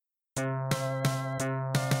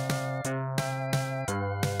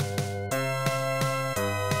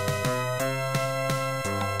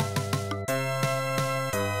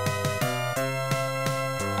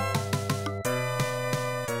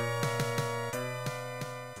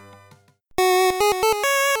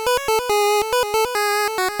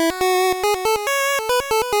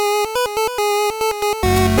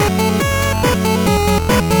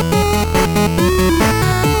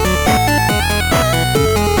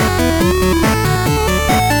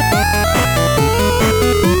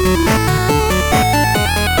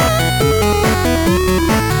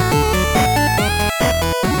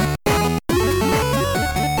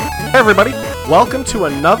everybody. Welcome to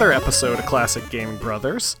another episode of Classic Gaming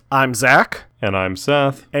Brothers. I'm Zach. And I'm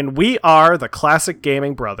Seth. And we are the Classic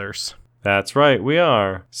Gaming Brothers. That's right, we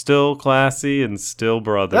are. Still classy and still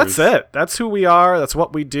brothers. That's it. That's who we are. That's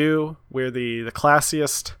what we do. We're the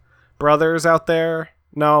classiest brothers out there.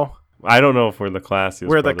 No. I don't know if we're the classiest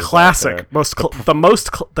We're the classic,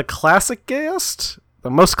 the classic gayest? The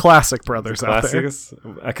most classic brothers out there.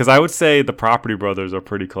 Because I would say the Property Brothers are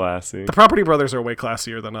pretty classy. The Property Brothers are way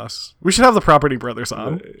classier than us. We should have the Property Brothers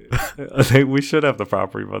on. I think we should have the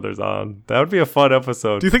Property Brothers on. That would be a fun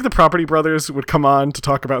episode. Do you think the Property Brothers would come on to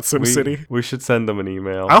talk about SimCity? We should send them an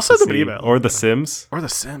email. I'll send them an email. Or The Sims. Or The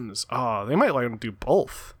Sims. Oh, they might let them do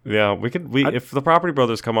both. Yeah, we could. If the Property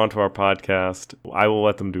Brothers come onto our podcast, I will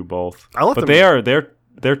let them do both.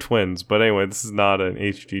 They're twins, but anyway, this is not an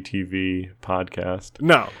HGTV podcast.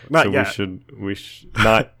 No, not so yet. We should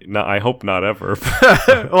not. I hope not ever.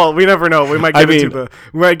 Well, we never know. We might get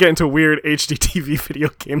into weird HGTV video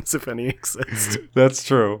games if any exist. That's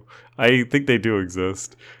true. I think they do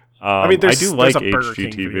exist. I do like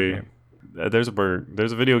HGTV. There's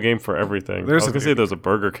a video game for everything. I was gonna say there's a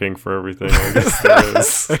Burger King for everything. I guess there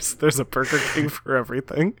is. There's a Burger King for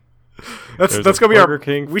everything. That's gonna be our.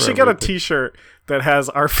 We should get a T-shirt that has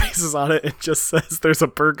our faces on it and just says "There's a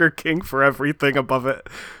Burger King for everything" above it.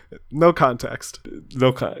 No context.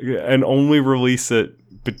 And only release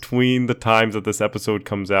it between the times that this episode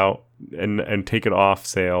comes out and take it off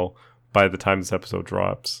sale by the time this episode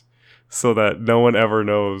drops, so that no one ever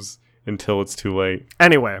knows until it's too late.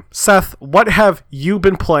 Anyway, Seth, what have you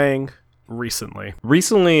been playing recently?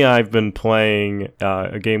 Recently, I've been playing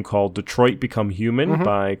a game called Detroit Become Human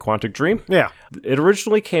by Quantic Dream. Yeah. It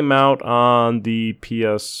originally came out on the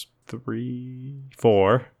PS3,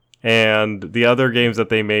 4, and the other games that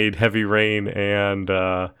they made, Heavy Rain and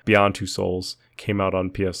Beyond Two Souls, came out on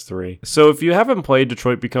PS3. So if you haven't played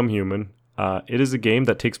Detroit Become Human, it is a game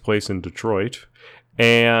that takes place in Detroit,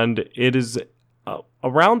 and it is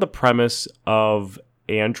around the premise of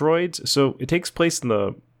androids. So it takes place in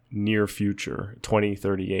the near future,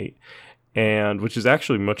 2038, and which is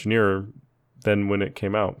actually much nearer than when it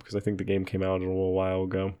came out, because I think the game came out a little while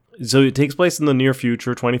ago. So it takes place in the near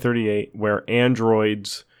future, 2038, where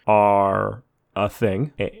androids are a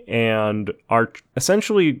thing and are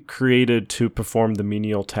essentially created to perform the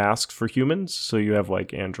menial tasks for humans. So you have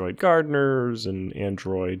like android gardeners and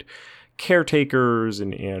android caretakers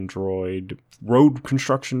and android road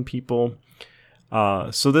construction people.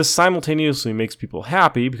 So this simultaneously makes people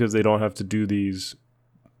happy because they don't have to do these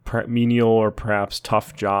menial or perhaps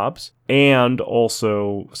tough jobs, and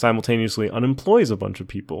also simultaneously unemploys a bunch of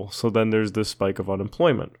people. So then there's this spike of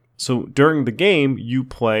unemployment. So during the game, you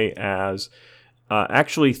play as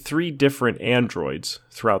actually 3 different androids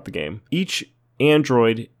throughout the game. Each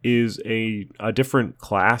android is a different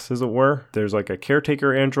class, as it were. There's like a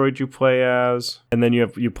caretaker android you play as, and then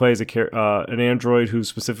you play as an android who's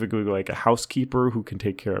specifically like a housekeeper who can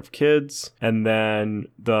take care of kids, and then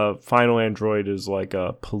the final android is like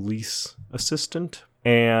a police assistant.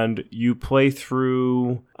 And you play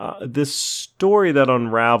through this story that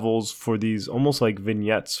unravels for these almost like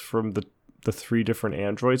vignettes from the 3 different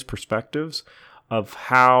androids' perspectives of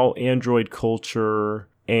how android culture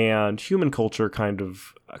and human culture kind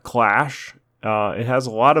of clash. It has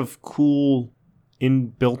a lot of cool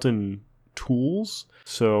built-in tools.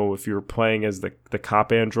 So if you're playing as the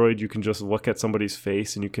cop android, you can just look at somebody's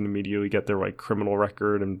face and you can immediately get their like criminal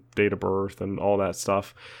record and date of birth and all that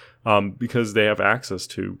stuff, because they have access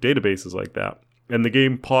to databases like that. And the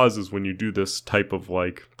game pauses when you do this type of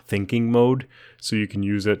like thinking mode, so you can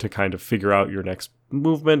use it to kind of figure out your next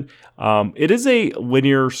movement. It is a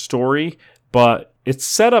linear story, but it's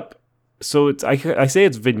set up so I say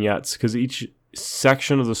it's vignettes because each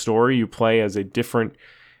section of the story you play as a different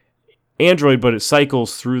android, but it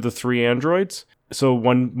cycles through the 3 androids. So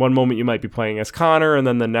one moment you might be playing as Connor, and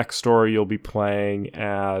then the next story you'll be playing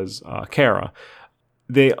as Kara.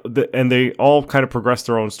 They all kind of progress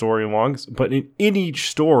their own story along, but in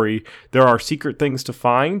each story there are secret things to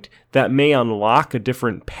find that may unlock a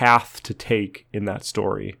different path to take in that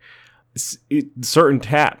story. Certain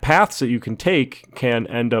paths that you can take can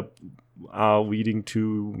end up leading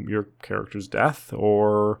to your character's death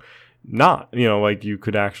or not. You know, like you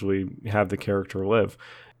could actually have the character live.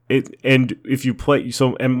 And if you play,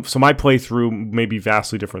 so my playthrough may be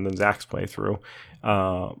vastly different than Zach's playthrough.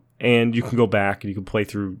 And you can go back and you can play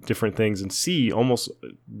through different things and see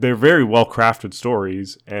they're very well crafted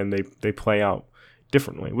stories, and they play out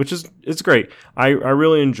differently, which is, it's great. I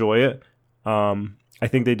really enjoy it. I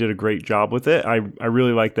think they did a great job with it. I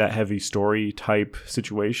really like that heavy story type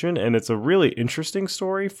situation, and it's a really interesting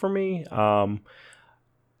story for me.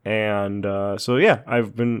 And so yeah,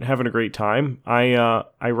 I've been having a great time.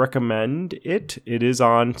 I recommend it. It is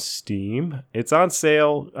on Steam. It's on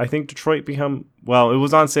sale. I think Detroit Become... Well, it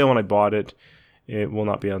was on sale when I bought it. It will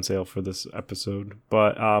not be on sale for this episode.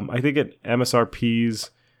 But I think it MSRP's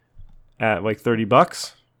at like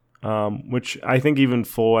 $30, which I think even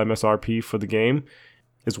full MSRP for the game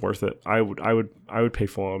is worth it. I would pay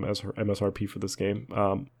full MSRP for this game.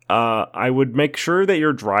 I would make sure that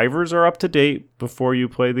your drivers are up to date before you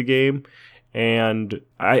play the game. And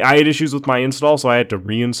I had issues with my install, so I had to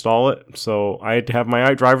reinstall it. So I had to have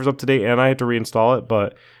my drivers up to date, and I had to reinstall it.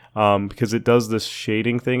 But because it does this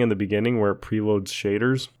shading thing in the beginning where it preloads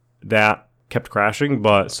shaders, that kept crashing.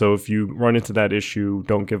 But so if you run into that issue,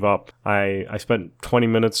 don't give up. I spent 20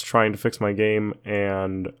 minutes trying to fix my game,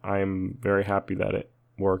 and I'm very happy that it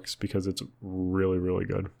works because it's really, really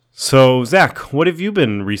good. So, Zach, what have you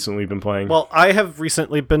recently been playing? Well, I have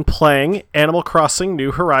recently been playing Animal Crossing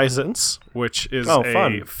New Horizons, which is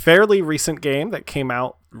a fairly recent game that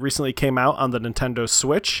recently came out on the Nintendo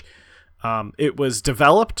Switch. It was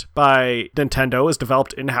developed by Nintendo, is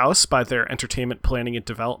developed in-house by their Entertainment Planning and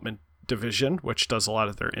Development Division, which does a lot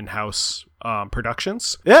of their in-house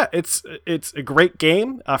productions. Yeah, it's a great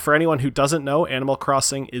game. For anyone who doesn't know, Animal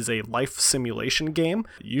Crossing is a life simulation game,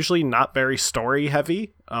 usually not very story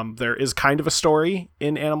heavy. There is kind of a story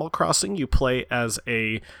in Animal Crossing. You play as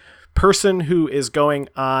a person who is going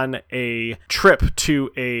on a trip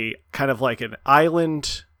to a kind of like an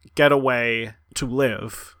island getaway to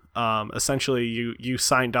live. Essentially you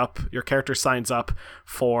signed up, your character signs up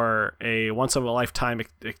for a once in a lifetime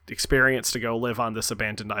experience to go live on this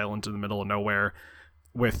abandoned island in the middle of nowhere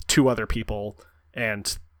with two other people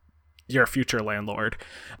and your future landlord.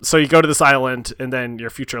 So you go to this island, and then your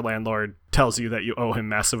future landlord tells you that you owe him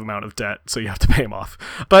massive amount of debt, so you have to pay him off.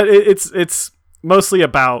 But it's mostly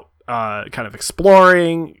about kind of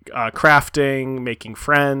exploring, crafting, making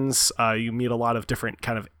friends. You meet a lot of different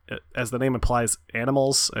kind of, as the name implies,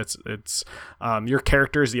 animals. It's your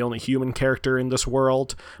character is the only human character in this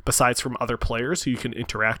world, besides from other players who you can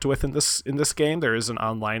interact with in this game. There is an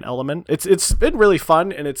online element. It's been really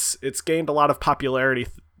fun, and it's gained a lot of popularity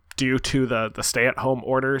due to the stay-at-home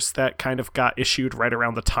orders that kind of got issued right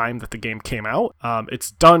around the time that the game came out.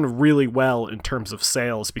 It's done really well in terms of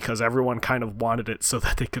sales because everyone kind of wanted it so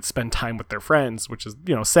that they could spend time with their friends, which is,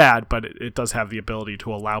 sad, but it does have the ability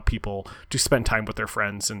to allow people to spend time with their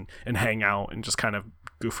friends and hang out and just kind of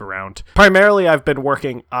goof around. Primarily, I've been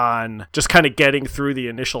working on just kind of getting through the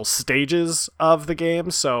initial stages of the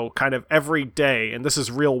game. So kind of every day, and this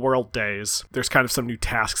is real world days, there's kind of some new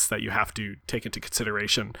tasks that you have to take into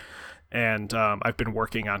consideration. And I've been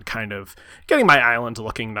working on kind of getting my island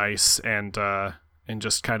looking nice and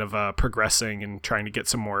just kind of progressing and trying to get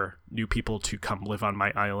some more new people to come live on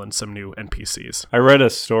my island, some new NPCs. I read a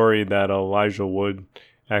story that Elijah Wood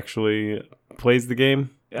actually plays the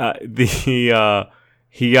game.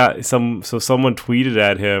 He got someone tweeted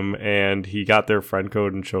at him, and he got their friend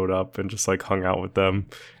code and showed up and just like hung out with them.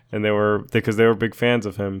 And they were big fans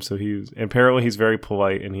of him. So apparently he's very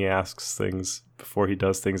polite, and he asks things before he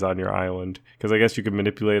does things on your island. Because I guess you can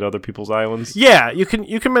manipulate other people's islands. Yeah, you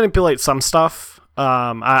can manipulate some stuff.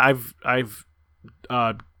 I've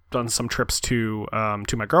done some trips to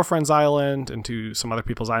my girlfriend's island and to some other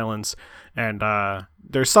people's islands, and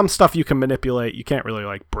there's some stuff you can manipulate. You can't really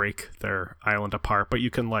like break their island apart, but you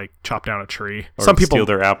can like chop down a tree. Or some people steal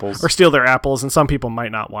their apples, and some people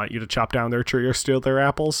might not want you to chop down their tree or steal their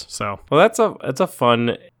apples. So that's a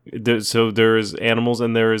fun. So there's animals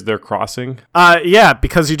and there's their crossing. Yeah,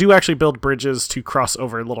 because you do actually build bridges to cross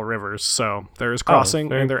over little rivers. So there is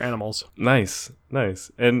crossing and there are animals. Nice.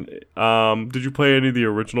 And did you play any of the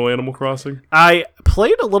original Animal Crossing? I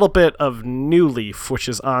played a little bit of New Leaf, which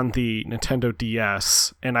is on the Nintendo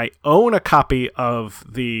DS, and I own a copy of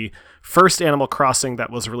the first Animal Crossing that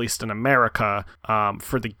was released in America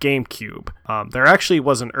for the GameCube. There actually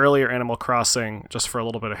was an earlier Animal Crossing, just for a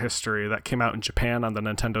little bit of history, that came out in Japan on the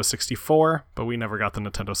Nintendo 64, but we never got the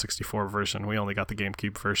Nintendo 64 version. We only got the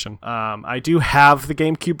GameCube version. I do have the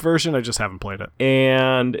GameCube version, I just haven't played it.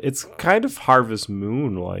 And it's kind of Harvest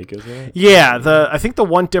Moon-like, isn't it? Yeah, I think the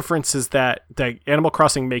one difference is that Animal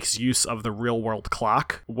Crossing makes use of the real-world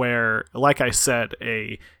clock, where, like I said,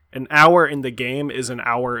 an hour in the game is an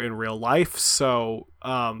hour in real life. So,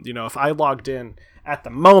 if I logged in at the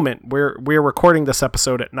moment, we're recording this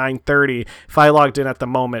episode at 9:30. If I logged in at the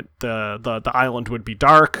moment, the island would be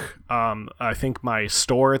dark. I think my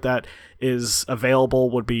store that is available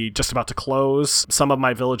would be just about to close. Some of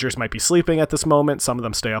my villagers might be sleeping at this moment. Some of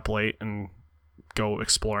them stay up late and go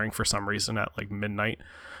exploring for some reason at like midnight.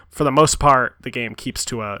 For the most part, the game keeps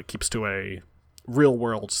to a real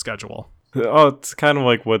world schedule. Oh, it's kind of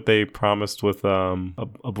like what they promised with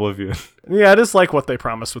Oblivion. Yeah, it is like what they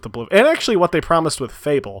promised with Oblivion. And actually what they promised with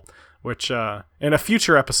Fable, which in a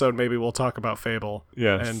future episode maybe we'll talk about Fable.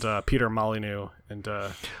 Yes. And Peter Molyneux and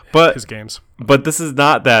his games. But this is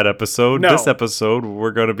not that episode. No. This episode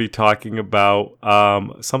we're going to be talking about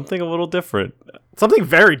something a little different. Something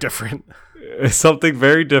very different. Something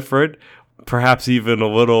very different. Perhaps even a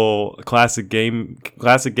little classic Gaming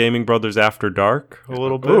Brothers After Dark a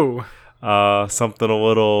little bit. Ooh. Something a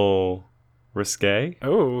little risque.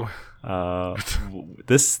 Oh.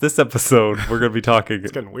 This episode we're gonna be talking.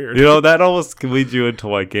 It's getting weird. You know, that almost can lead you into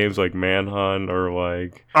like games like Manhunt or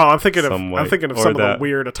like. Oh, I'm thinking of some of the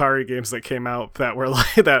weird Atari games that came out that were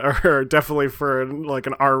like that are definitely for like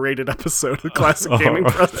an R-rated episode of Classic Gaming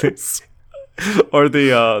Brothers. Or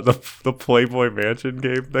the Playboy Mansion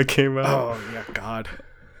game that came out. Oh yeah, God.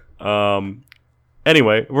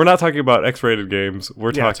 Anyway, we're not talking about X-rated games.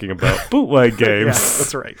 We're talking about bootleg games. Yeah,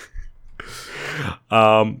 that's right.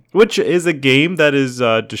 Which is a game that is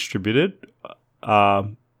distributed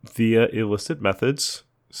via illicit methods,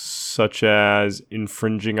 such as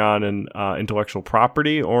infringing on an intellectual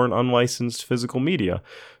property or an unlicensed physical media.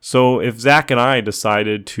 So if Zach and I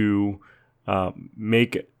decided to let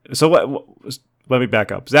me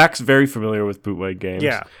back up. Zach's very familiar with bootleg games.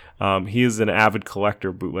 Yeah. He is an avid collector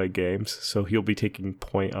of bootleg games, so he'll be taking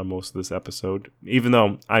point on most of this episode, even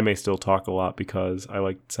though I may still talk a lot because I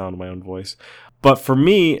like the sound of my own voice. But for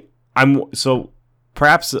me,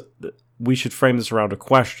 perhaps we should frame this around a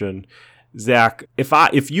question. Zach,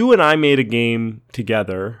 if you and I made a game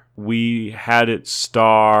together, we had it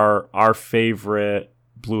star our favorite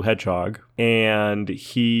Blue Hedgehog, and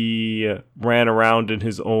he ran around in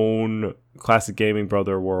his own Classic Gaming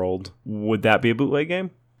Brother world, would that be a bootleg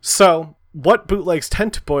game? So, what bootlegs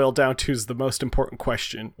tend to boil down to is the most important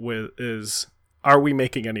question is, are we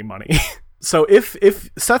making any money? So if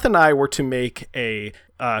Seth and I were to make a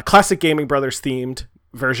Classic Gaming Brothers themed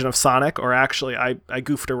version of Sonic, or actually I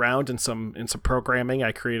goofed around in some programming.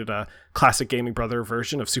 I created a Classic Gaming Brother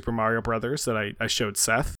version of Super Mario Brothers that I showed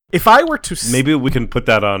Seth. If I were to... Maybe we can put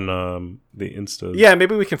that on the Insta. Yeah,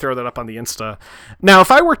 maybe we can throw that up on the Insta. Now, if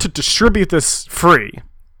I were to distribute this free,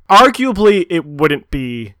 arguably it wouldn't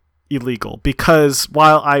be illegal, because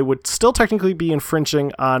while I would still technically be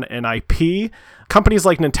infringing on an IP, companies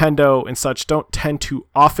like Nintendo and such don't tend to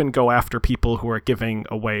often go after people who are giving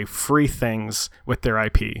away free things with their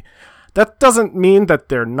IP. That doesn't mean that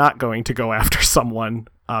they're not going to go after someone.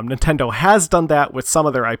 Nintendo has done that with some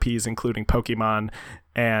of their IPs, including Pokemon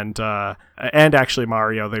and actually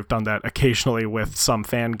Mario. They've done that occasionally with some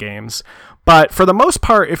fan games. But for the most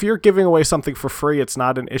part, if you're giving away something for free, it's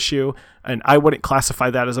not an issue, and I wouldn't classify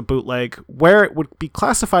that as a bootleg. Where it would be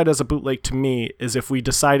classified as a bootleg to me is if we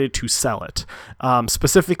decided to sell it.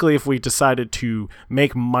 Specifically, if we decided to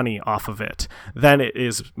make money off of it, then it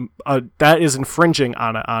is that is infringing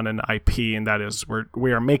on an IP, and that is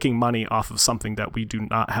we are making money off of something that we do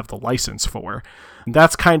not have the license for. And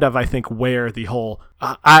that's kind of, I think, where the whole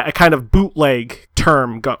kind of bootleg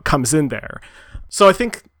term comes in there. So I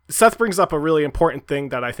think Seth brings up a really important thing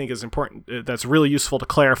that I think is important, that's really useful to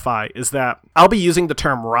clarify, is that I'll be using the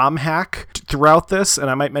term ROM hack throughout this, and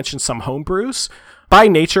I might mention some homebrews. By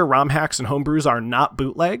nature, ROM hacks and homebrews are not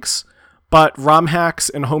bootlegs, but ROM hacks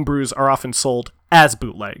and homebrews are often sold as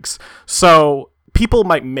bootlegs. So people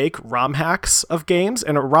might make ROM hacks of games,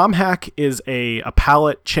 and a ROM hack is a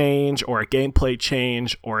palette change or a gameplay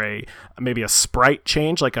change or maybe a sprite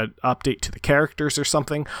change, like an update to the characters or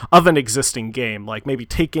something of an existing game, like maybe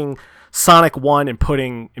taking Sonic 1 and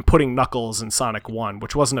putting Knuckles in Sonic 1,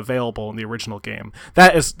 which wasn't available in the original game.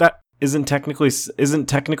 Isn't technically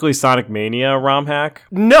Sonic Mania a ROM hack?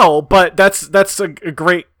 No, but that's a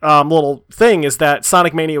great little thing, is that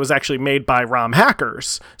Sonic Mania was actually made by ROM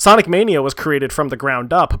hackers. Sonic Mania was created from the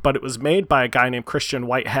ground up, but it was made by a guy named Christian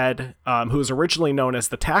Whitehead, who was originally known as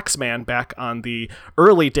the Taxman back on the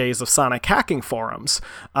early days of Sonic hacking forums.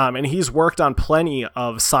 And he's worked on plenty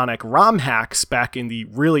of Sonic ROM hacks back in the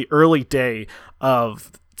really early day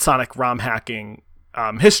of Sonic ROM hacking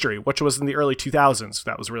history, which was in the early 2000s.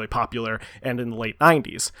 That was really popular, and in the late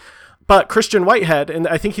 90s. But Christian Whitehead, and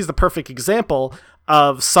I think he's the perfect example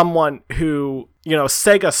of someone who,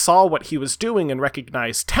 Sega saw what he was doing and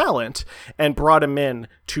recognized talent and brought him in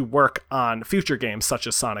to work on future games such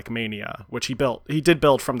as Sonic Mania, which he did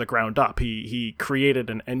build from the ground up. He created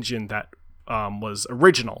an engine that was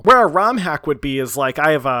original. Where a ROM hack would be is like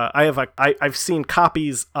I've seen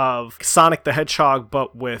copies of Sonic the Hedgehog,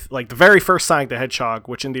 but with like the very first Sonic the Hedgehog,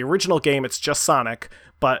 which in the original game it's just Sonic,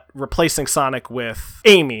 but replacing Sonic with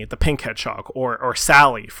Amy, the pink hedgehog, or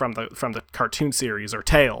Sally from the cartoon series, or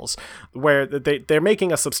Tails, where they're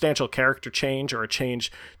making a substantial character change or a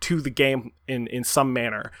change to the game in some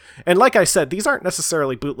manner. And like I said, these aren't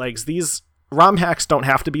necessarily bootlegs. These ROM hacks don't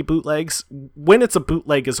have to be bootlegs. When it's a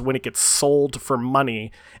bootleg is when it gets sold for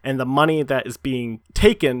money, and the money that is being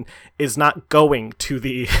taken is not going to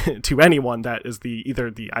the to anyone that is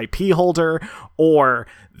either the IP holder or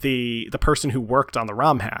the person who worked on the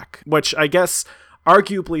ROM hack, which I guess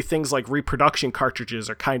arguably things like reproduction cartridges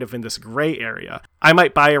are kind of in this gray area. I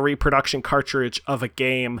might buy a reproduction cartridge of a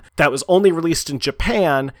game that was only released in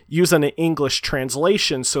Japan, use an English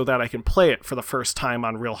translation so that I can play it for the first time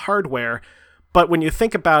on real hardware. But when you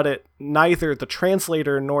think about it, neither the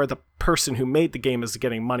translator nor the person who made the game is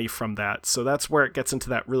getting money from that. So that's where it gets into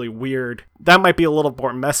that really weird, that might be a little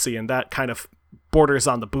more messy, and that kind of borders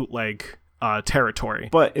on the bootleg territory.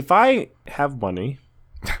 But if I have money,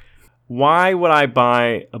 why would I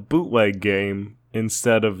buy a bootleg game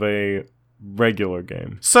instead of a regular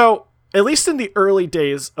game? So, at least in the early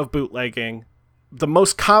days of bootlegging, the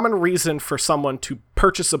most common reason for someone to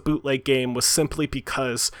purchase a bootleg game was simply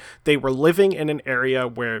because they were living in an area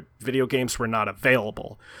where video games were not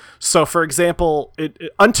available. So, for example,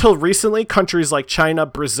 until recently, countries like China,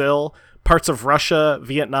 Brazil, parts of Russia,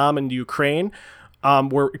 Vietnam, and Ukraine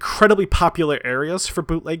were incredibly popular areas for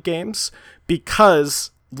bootleg games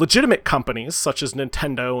because legitimate companies such as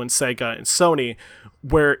Nintendo and Sega and Sony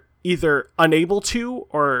were either unable to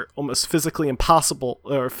or almost physically impossible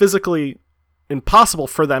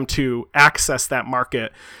for them to access that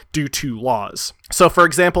market due to laws. So, for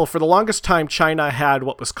example, for the longest time, China had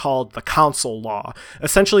what was called the console law.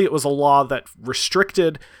 Essentially, it was a law that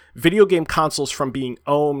restricted video game consoles from being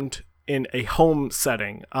owned in a home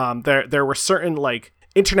setting. There were certain like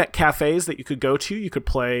internet cafes that you could go to. You could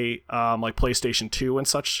play like PlayStation 2 and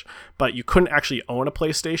such, but you couldn't actually own a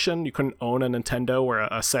PlayStation. You couldn't own a Nintendo or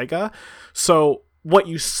a Sega. So what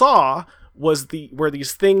you saw were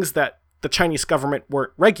these things that the Chinese government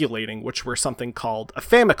weren't regulating, which were something called a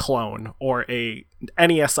Famiclone or a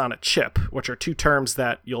NES on a chip, which are two terms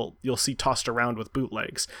that you'll see tossed around with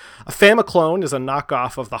bootlegs. A Famiclone is a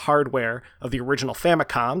knockoff of the hardware of the original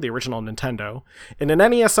Famicom, the original Nintendo, and an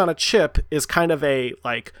NES on a chip is kind of a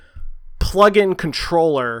like plug-in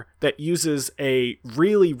controller that uses a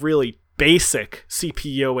really, really basic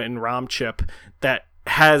CPU and ROM chip that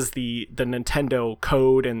has the Nintendo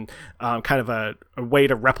code and kind of a way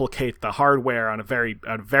to replicate the hardware on a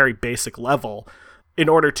very basic level in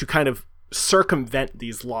order to kind of circumvent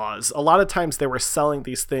these laws. A lot of times they were selling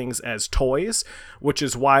these things as toys, which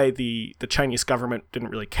is why the Chinese government didn't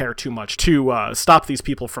really care too much to stop these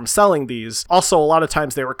people from selling these. Also, a lot of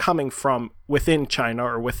times they were coming from within China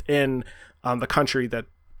or within the country that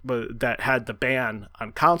had the ban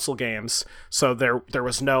on console games, so there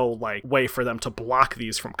was no like way for them to block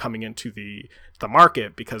these from coming into the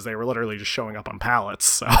market because they were literally just showing up on pallets.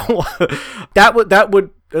 So that would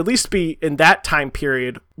at least be in that time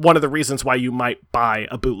period one of the reasons why you might buy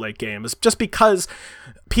a bootleg game, is just because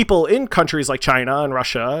people in countries like China and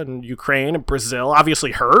Russia and Ukraine and Brazil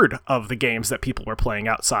obviously heard of the games that people were playing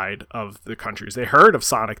outside of the countries. They heard of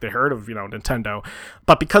Sonic, they heard of, Nintendo,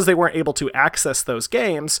 but because they weren't able to access those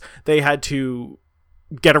games, they had to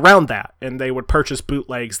get around that, and they would purchase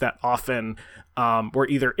bootlegs that often were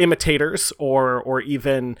either imitators or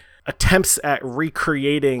even attempts at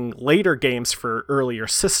recreating later games for earlier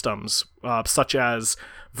systems, such as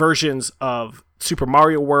versions of Super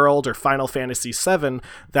Mario World or Final Fantasy VII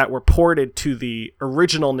that were ported to the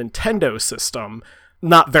original Nintendo system.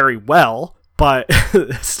 Not very well, but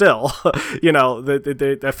still,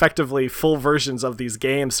 the effectively full versions of these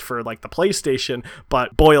games for like the PlayStation,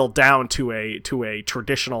 but boiled down to a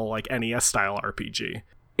traditional like NES style RPG.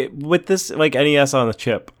 With this like NES on the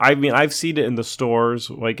chip, I mean, I've seen it in the stores,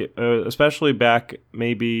 like especially back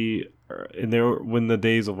maybe when the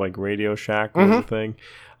days of like Radio Shack was a thing,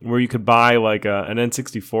 where you could buy like an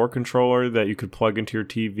N64 controller that you could plug into your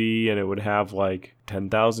TV, and it would have like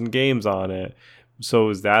 10,000 games on it. So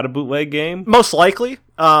is that a bootleg game? Most likely.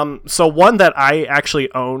 So one that I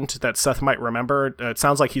actually owned that Seth might remember, it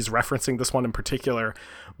sounds like he's referencing this one in particular,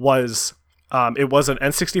 was it was an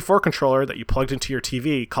N64 controller that you plugged into your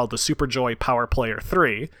TV called the Super Joy Power Player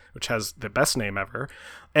 3, which has the best name ever.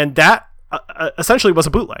 And that essentially was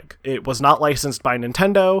a bootleg. It was not licensed by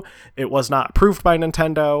Nintendo. It was not approved by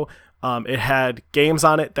Nintendo. It had games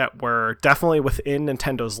on it that were definitely within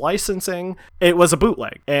Nintendo's licensing. It was a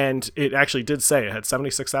bootleg, and it actually did say it had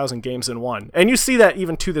 76,000 games in one. And you see that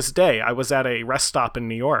even to this day. I was at a rest stop in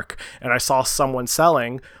New York, and I saw someone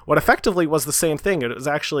selling what effectively was the same thing.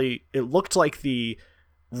 It looked like the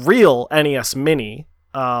real NES Mini,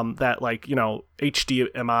 that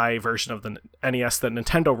HDMI version of the NES that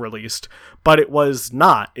Nintendo released, but it was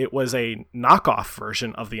not. It was a knockoff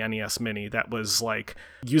version of the NES Mini that was like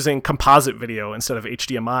using composite video instead of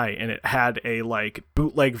HDMI, and it had a like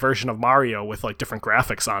bootleg version of Mario with like different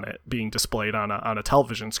graphics on it being displayed on a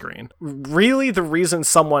television screen. Really, the reason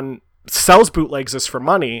someone sells bootlegs is for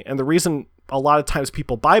money, and the reason a lot of times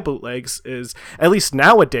people buy bootlegs is, at least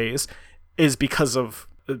nowadays, is because of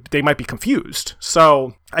they might be confused.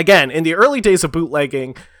 So again, in the early days of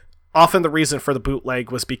bootlegging, often the reason for the bootleg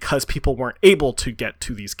was because people weren't able to get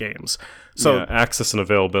to these games. So access and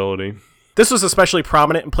availability. This was especially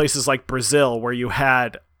prominent in places like Brazil, where you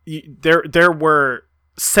had there were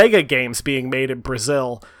Sega games being made in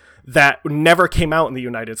Brazil that never came out in the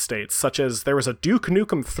United States, such as there was a Duke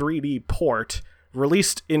Nukem 3D port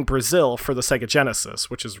released in Brazil for the Sega Genesis,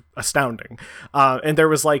 which is astounding. And there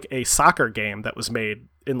was like a soccer game that was made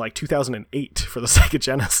in like 2008 for the Sega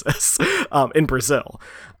Genesis in Brazil.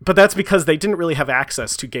 But that's because they didn't really have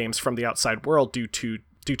access to games from the outside world due to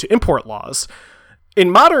import laws.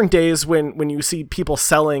 In modern days, when you see people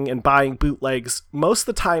selling and buying bootlegs, most of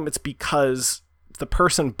the time it's because the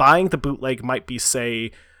person buying the bootleg might be,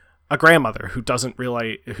 say, a grandmother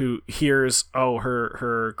who hears, oh,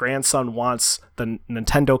 her grandson wants the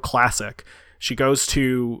Nintendo Classic. She goes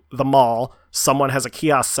to the mall, someone has a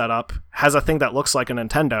kiosk set up, has a thing that looks like a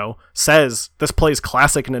Nintendo, says this plays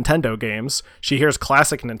classic Nintendo games. She hears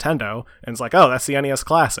classic Nintendo and it's like, oh, that's the NES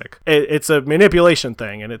Classic. It's a manipulation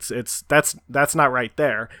thing, and that's not right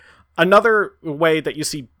there. Another way that you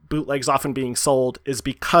see bootlegs often being sold is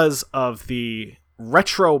because of the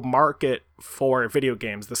retro market for video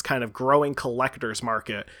games. This kind of growing collector's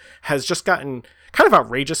market has just gotten kind of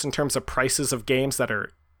outrageous in terms of prices of games that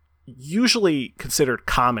are usually considered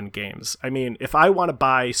common games. I mean, if I want to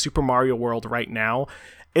buy Super Mario World right now,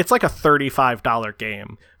 it's like a $35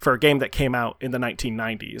 game for a game that came out in the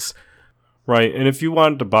 1990s. Right, and if you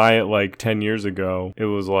wanted to buy it like 10 years ago, it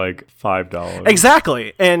was like $5.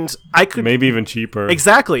 Exactly, and I could... Maybe even cheaper.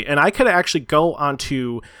 Exactly, and I could actually go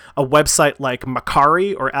onto a website like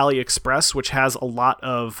Mercari or AliExpress, which has a lot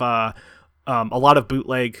of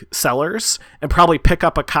bootleg sellers, and probably pick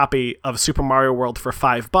up a copy of Super Mario World for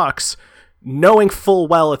 $5, knowing full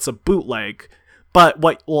well it's a bootleg. But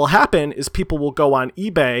what will happen is people will go on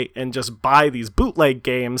eBay and just buy these bootleg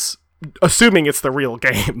games, assuming it's the real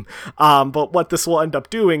game. But what this will end up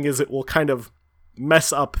doing is it will kind of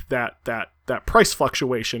mess up that price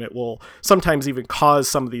fluctuation. It will sometimes even cause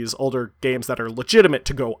some of these older games that are legitimate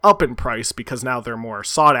to go up in price because now they're more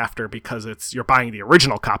sought after because you're buying the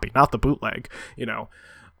original copy, not the bootleg,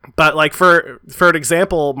 But like for an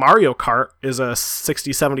example, Mario Kart is a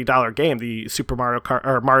 $60-$70 game. The Super Mario Kart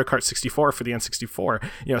or Mario Kart 64 for the N64,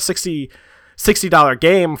 $60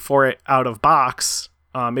 game for it out of box.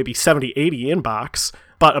 Maybe 70-80 in box,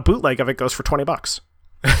 but a bootleg of it goes for $20.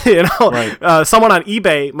 Right. Someone on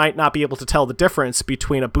eBay might not be able to tell the difference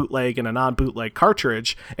between a bootleg and a non-bootleg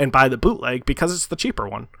cartridge and buy the bootleg because it's the cheaper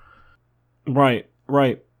one. Right.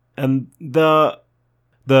 And the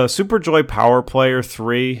Super Joy Power Player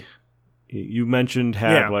 3 you mentioned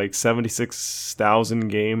had like 76,000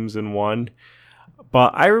 games in one.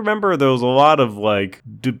 But I remember there was a lot of like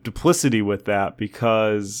duplicity with that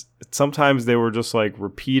because sometimes they were just like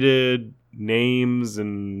repeated names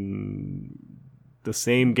and the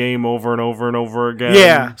same game over and over and over again.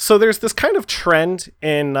 Yeah, so there's this kind of trend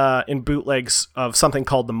in bootlegs of something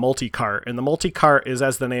called the multi-cart, and the multi-cart is,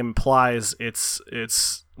 as the name implies,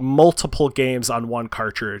 it's multiple games on one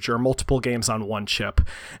cartridge or multiple games on one chip.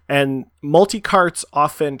 And multi-carts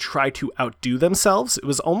often try to outdo themselves. It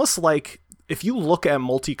was almost like, if you look at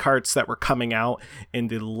multi-carts that were coming out in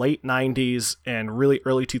the late 90s and really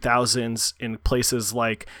early 2000s in places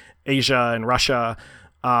like Asia and Russia,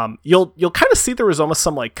 you'll kind of see there was almost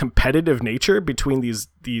some like competitive nature between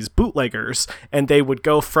these bootleggers, and they would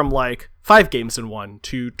go from like 5 games in one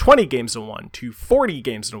to 20 games in one to 40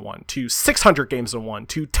 games in one to 600 games in one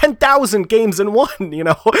to 10,000 games in one, and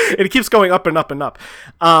it keeps going up and up and up.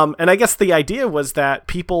 And I guess the idea was that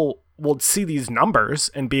people will see these numbers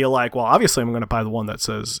and be like, well, obviously I'm going to buy the one that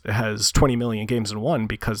says it has 20 million games in one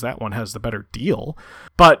because that one has the better deal.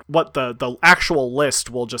 But what the actual list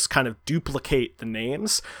will just kind of duplicate the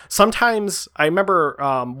names. Sometimes I remember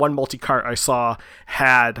one multi-cart I saw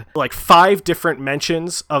had like 5 different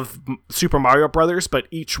mentions of Super Mario Brothers, but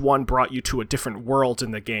each one brought you to a different world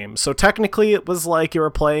in the game. So technically it was like you were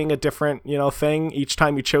playing a different, thing each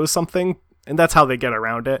time you chose something. And that's how they get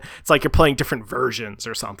around it. It's like you're playing different versions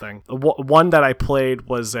or something. One that I played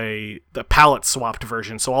was the palette swapped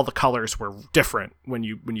version, so all the colors were different when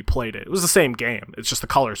you played it. It was the same game. It's just the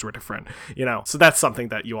colors were different. So that's something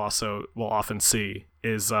that you also will often see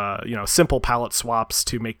is simple palette swaps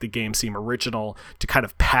to make the game seem original, to kind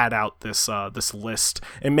of pad out this list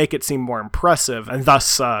and make it seem more impressive, and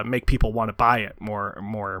thus make people want to buy it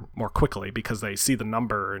more quickly because they see the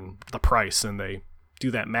number and the price and they do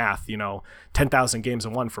that math. 10,000 games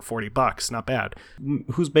in one for $40, not bad.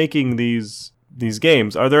 Who's making these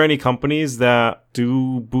games? Are there any companies that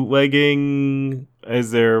do bootlegging? Is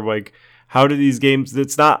there like, how do these games,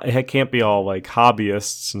 it can't be all like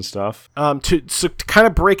hobbyists and stuff. To kind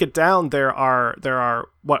of break it down, there are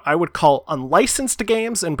what I would call unlicensed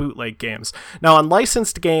games and bootleg games. Now,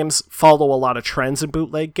 unlicensed games follow a lot of trends in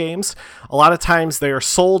bootleg games. A lot of times they are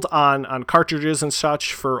sold on cartridges and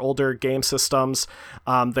such for older game systems.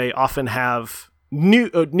 They often have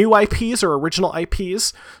new IPs or original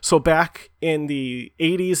IPs. So back in the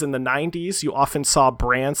 80s and the 90s, you often saw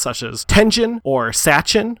brands such as Tengen or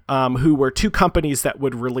Sachin, who were 2 companies that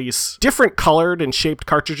would release different colored and shaped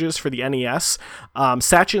cartridges for the NES.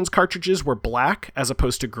 Sachin's cartridges were black as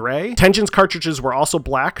opposed to gray. Tengen's cartridges were also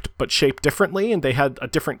black, but shaped differently, and they had a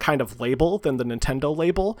different kind of label than the Nintendo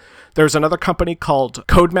label. There's another company called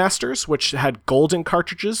Codemasters, which had golden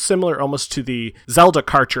cartridges, similar almost to the Zelda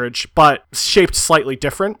cartridge, but shaped slightly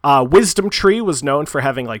different. Wisdom Tree was known for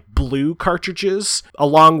having like blue cartridges,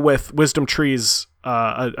 along with Wisdom Tree's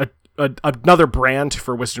another brand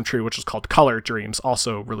for Wisdom Tree, which is called Color Dreams,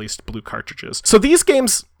 also released blue cartridges. So these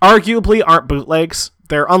games arguably aren't bootlegs.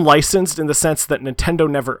 They're unlicensed in the sense that Nintendo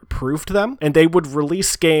never approved them, and they would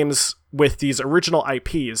release games with these original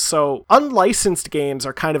IPs. So unlicensed games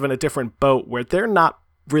are kind of in a different boat where they're not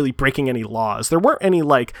really breaking any laws. There weren't any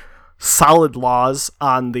like solid laws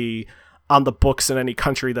on the books in any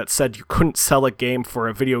country that said you couldn't sell a game for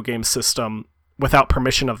a video game system without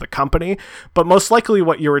permission of the company, but most likely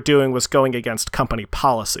what you were doing was going against company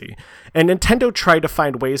policy. And Nintendo tried to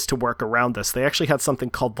find ways to work around this. They actually had something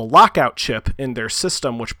called the lockout chip in their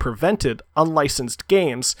system, which prevented unlicensed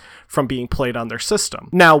games from being played on their system.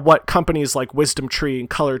 Now, what companies like Wisdom Tree and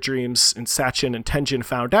Color Dreams and Sachin and Tengen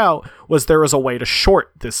found out was there was a way to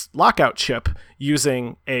short this lockout chip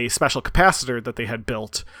using a special capacitor that they had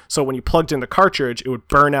built. So when you plugged in the cartridge, it would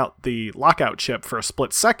burn out the lockout chip for a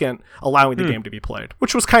split second, allowing the game to be played,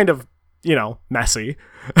 which was kind of, messy.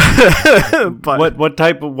 But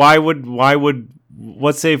why would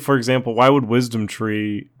let's say, for example, why would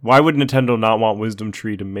Nintendo not want Wisdom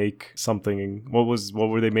Tree to make something? What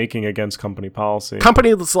were they making against company policy?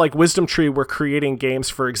 Companies like Wisdom Tree were creating games,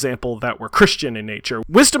 for example, that were Christian in nature.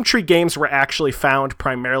 Wisdom Tree games were actually found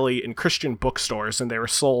primarily in Christian bookstores, and they were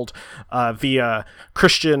sold via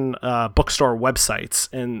Christian bookstore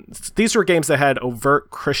websites. And these were games that had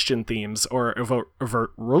overt Christian themes or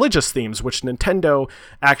overt religious themes, which Nintendo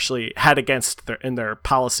actually had against in their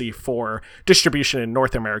policy for distribution in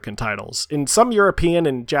North American titles. In some European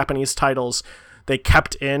and Japanese titles, they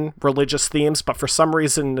kept in religious themes, but for some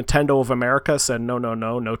reason Nintendo of America said no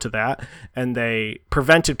to that, and they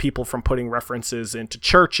prevented people from putting references into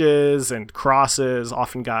churches, and crosses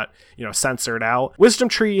often got censored out. Wisdom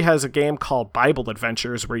Tree has a game called Bible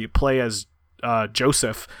Adventures where you play as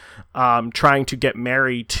Joseph trying to get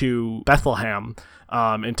Mary to Bethlehem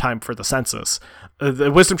in time for the census.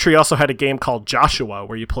 The Wisdom Tree also had a game called Joshua,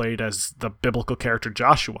 where you played as the biblical character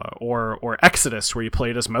Joshua, or Exodus, where you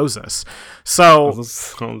played as Moses. So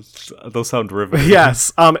those sound riveting.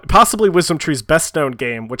 Yes, possibly Wisdom Tree's best known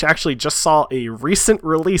game, which actually just saw a recent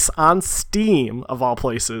release on Steam of all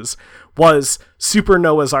places, was Super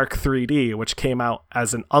Noah's Ark 3D, which came out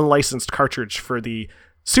as an unlicensed cartridge for the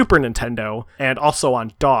Super Nintendo and also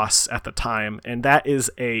on DOS at the time. And that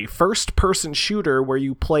is a first-person shooter where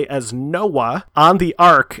you play as Noah on the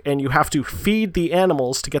Ark and you have to feed the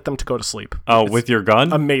animals to get them to go to sleep. Oh, with your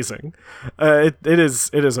gun? Amazing. It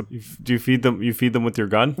is a... Do you feed them? You feed them with your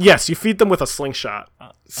gun? Yes, you feed them with a slingshot.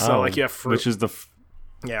 So you have fruit. Which is the...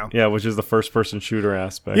 which is the first-person shooter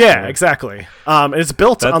aspect. Yeah, exactly. It's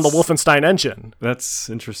built on the Wolfenstein engine.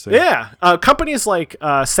 That's interesting. Yeah. Companies like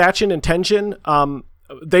Sachin and Tengen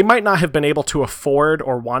they might not have been able to afford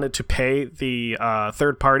or wanted to pay the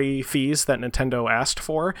third-party fees that Nintendo asked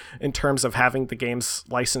for in terms of having the games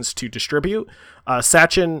licensed to distribute.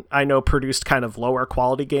 Sachin, I know, produced kind of lower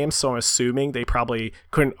quality games, so I'm assuming they probably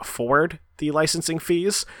couldn't afford the licensing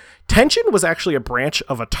fees. Tension was actually a branch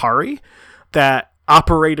of Atari that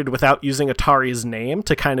operated without using Atari's name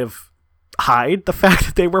to kind of hide the fact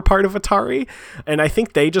that they were part of Atari. And I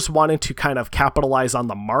think they just wanted to kind of capitalize on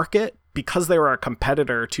the market. Because they were a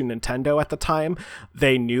competitor to Nintendo at the time,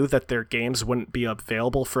 they knew that their games wouldn't be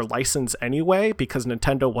available for license anyway, because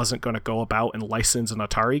Nintendo wasn't going to go about and license an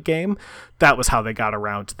Atari game. That was how they got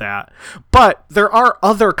around that. But there are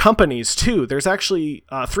other companies too. There's actually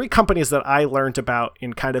 3 companies that I learned about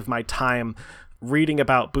in kind of my time reading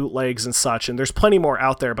about bootlegs and such, and there's plenty more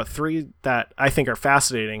out there, but 3 that I think are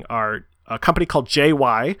fascinating are a company called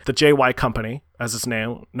JY, the JY Company, as it's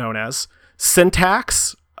now known as,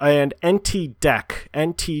 Syntax, and NTDEC,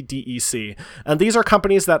 NTDEC. And these are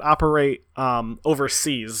companies that operate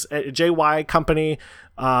overseas. JY Company,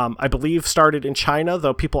 I believe, started in China,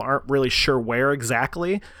 though people aren't really sure where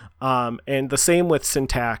exactly. And the same with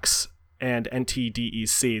Syntax and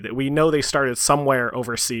NTDEC. That we know they started somewhere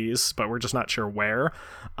overseas, but we're just not sure where.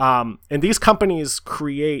 And these companies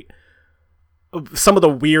create some of the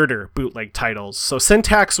weirder bootleg titles. So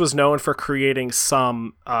Syntax was known for creating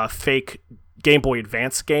some fake Game Boy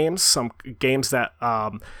Advance games, some games that,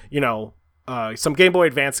 some Game Boy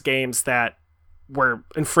Advance games that were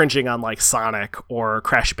infringing on like Sonic or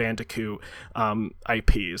Crash Bandicoot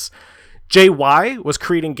IPs. JY was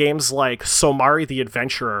creating games like Somari the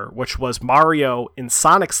Adventurer, which was Mario in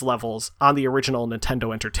Sonic's levels on the original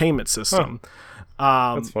Nintendo Entertainment System.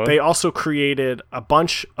 They also created a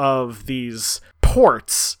bunch of these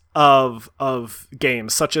ports of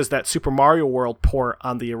games, such as that Super Mario World port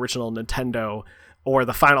on the original Nintendo, or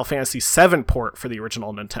the Final Fantasy VII port for the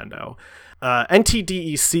original Nintendo.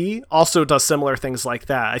 NTDEC also does similar things like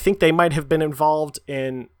that. I think they might have been involved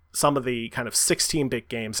in some of the kind of 16-bit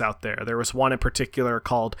games out there. There was one in particular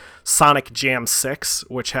called Sonic Jam 6,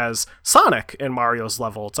 which has Sonic in Mario's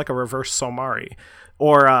level. It's like a reverse Somari.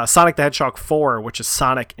 Or Sonic the Hedgehog 4, which is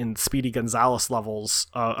Sonic in Speedy Gonzales levels,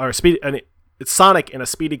 it's Sonic in a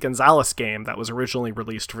Speedy Gonzales game that was originally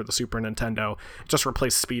released for the Super Nintendo. It just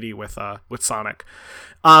replaced Speedy with Sonic.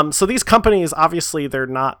 So these companies, obviously, they're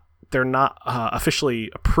not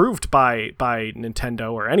officially approved by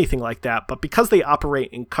Nintendo or anything like that, but because they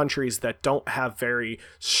operate in countries that don't have very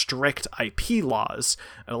strict IP laws,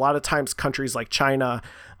 and a lot of times countries like China,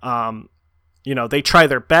 they try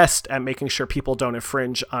their best at making sure people don't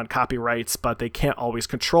infringe on copyrights, but they can't always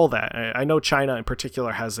control that. I know China in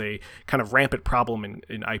particular has a kind of rampant problem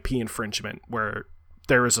in IP infringement, where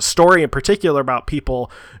there is a story in particular about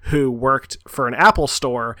people who worked for an Apple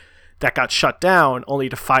store that got shut down, only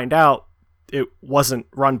to find out it wasn't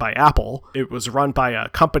run by Apple. It was run by a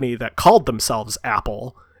company that called themselves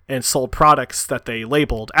Apple and sold products that they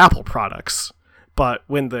labeled Apple products. But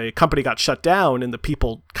when the company got shut down and the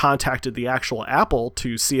people contacted the actual Apple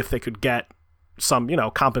to see if they could get some,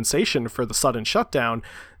 compensation for the sudden shutdown,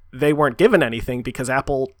 they weren't given anything because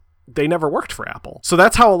they never worked for Apple. So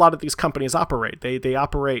that's how a lot of these companies operate. They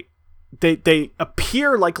operate. They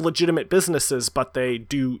appear like legitimate businesses, but they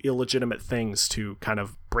do illegitimate things to kind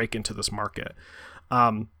of break into this market.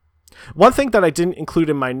 One thing that I didn't include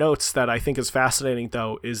in my notes that I think is fascinating,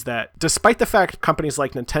 though, is that despite the fact companies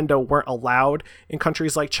like Nintendo weren't allowed in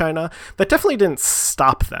countries like China, that definitely didn't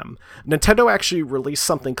stop them. Nintendo actually released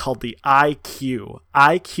something called the IQUE,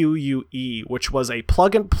 which was a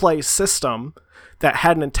plug-and-play system that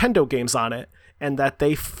had Nintendo games on it, and that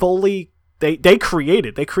they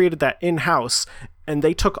created that in-house, and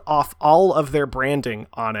they took off all of their branding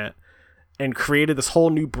on it and created this whole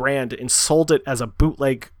new brand and sold it as a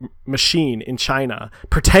bootleg machine in China,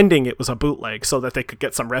 pretending it was a bootleg so that they could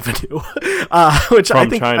get some revenue, which From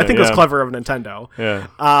I think was clever of Nintendo. Yeah,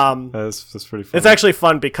 that's pretty fun. It's actually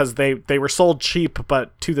fun because they were sold cheap,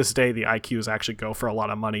 but to this day the IQs actually go for a lot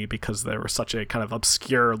of money because they were such a kind of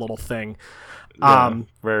obscure little thing.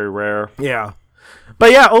 Very rare. Yeah.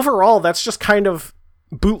 But yeah, overall, that's just kind of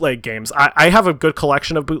bootleg games. I have a good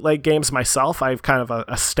collection of bootleg games myself. I have kind of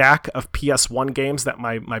a stack of PS1 games that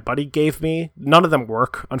my buddy gave me. None of them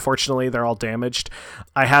work, unfortunately. They're all damaged.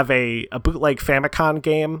 I have a bootleg Famicom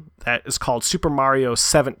game that is called Super Mario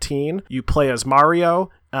 17. You play as Mario,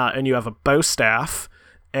 and you have a bow staff,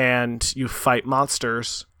 and you fight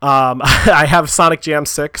monsters. I have Sonic Jam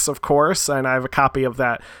 6, of course, and I have a copy of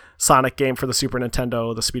that Sonic game for the Super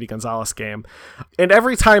Nintendo, the Speedy Gonzales game. And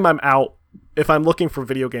every time I'm out if I'm looking for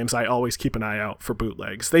video games, I always keep an eye out for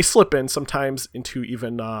bootlegs. They slip in sometimes into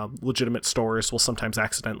even legitimate stores will sometimes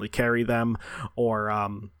accidentally carry them,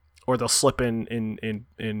 or they'll slip in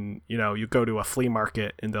you go to a flea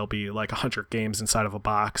market and there'll be like 100 games inside of a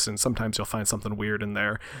box, and sometimes you'll find something weird in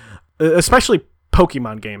there, especially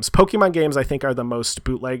Pokemon games. Pokemon games, I think, are the most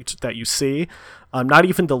bootlegged that you see. Not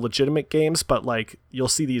even the legitimate games, but like you'll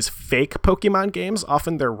see these fake Pokemon games.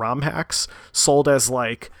 Often they're ROM hacks sold as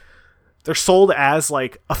like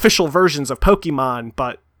official versions of Pokemon,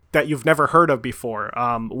 but that you've never heard of before.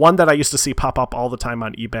 One that I used to see pop up all the time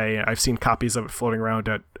on eBay, I've seen copies of it floating around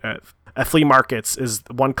at flea markets, is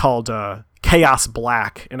one called Chaos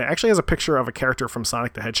Black, and it actually has a picture of a character from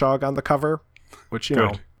Sonic the Hedgehog on the cover, which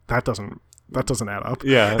know that doesn't add up.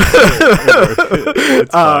 Yeah,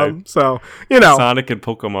 it's fine. So Sonic and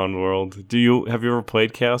Pokemon World. Have you ever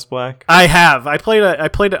played Chaos Black? I have. I played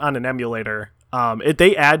it on an emulator.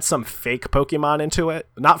 They add some fake Pokemon into it,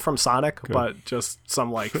 not from Sonic, but just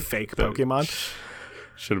some like fake Pokemon.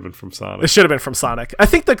 Should have been from Sonic. It should have been from Sonic. I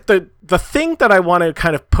think the thing that I want to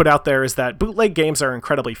kind of put out there is that bootleg games are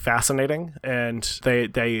incredibly fascinating, and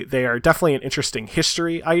they are definitely an interesting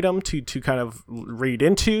history item to kind of read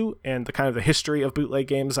into, and the kind of the history of bootleg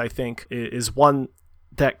games, I think, is one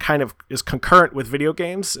that kind of is concurrent with video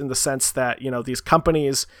games in the sense that, these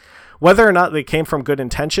companies, whether or not they came from good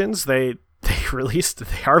intentions, they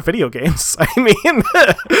are video games. I mean,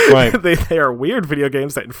 right. they are weird video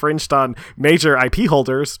games that infringed on major IP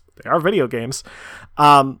holders. They are video games.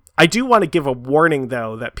 I do want to give a warning,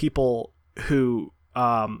 though, that people who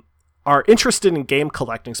are interested in game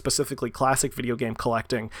collecting, specifically classic video game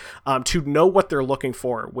collecting, to know what they're looking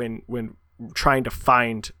for when trying to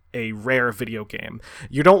find a rare video game.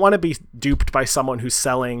 You don't want to be duped by someone who's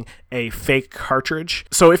selling a fake cartridge.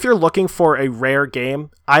 So if you're looking for a rare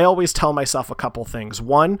game, I always tell myself a couple things.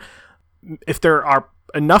 One, if there are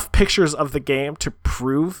enough pictures of the game to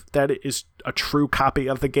prove that it is a true copy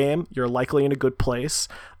of the game, you're likely in a good place.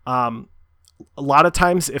 A lot of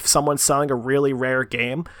times, if someone's selling a really rare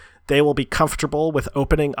game, they will be comfortable with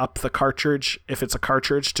opening up the cartridge, if it's a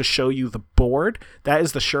cartridge, to show you the board. That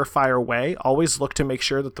is the surefire way. Always look to make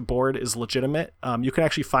sure that the board is legitimate. You can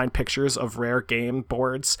actually find pictures of rare game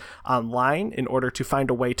boards online in order to find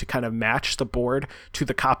a way to kind of match the board to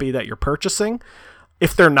the copy that you're purchasing.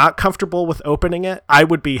 If they're not comfortable with opening it, I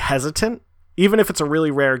would be hesitant. Even if it's a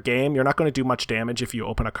really rare game, you're not going to do much damage if you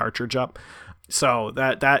open a cartridge up. So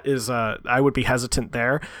that is I would be hesitant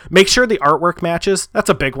there. Make sure the artwork matches. That's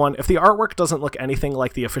a big one. If the artwork doesn't look anything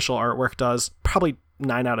like the official artwork does, probably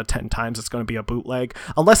 9 out of 10 times it's going to be a bootleg,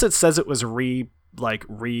 unless it says it was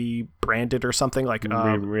rebranded or something, like they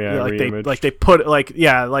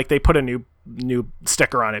put a new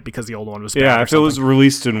sticker on it because the old one was bad. Yeah, if it was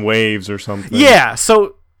released in waves or something. Yeah,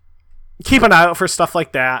 so keep an eye out for stuff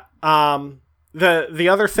like that. The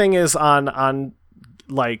other thing is on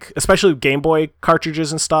like, especially Game Boy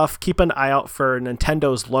cartridges and stuff, keep an eye out for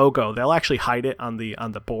Nintendo's logo. They'll actually hide it on the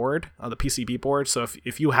board, on the PCB board. So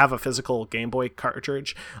if you have a physical Game Boy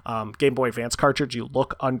cartridge, Game Boy Advance cartridge, you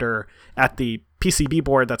look under at the PCB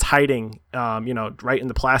board that's hiding, right in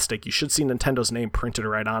the plastic. You should see Nintendo's name printed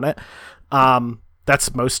right on it.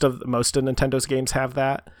 That's most of Nintendo's games have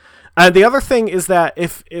that. The other thing is that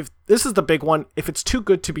if this is the big one, if it's too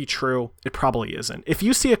good to be true, it probably isn't. If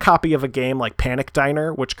you see a copy of a game like Panic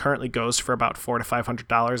Diner, which currently goes for about $400 to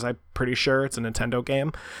 $500, I'm pretty sure it's a Nintendo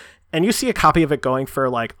game, and you see a copy of it going for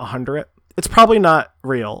like $100, it's probably not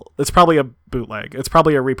real. It's probably a bootleg. It's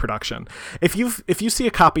probably a reproduction. If you see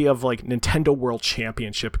a copy of like Nintendo World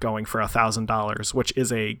Championship going for $1,000, which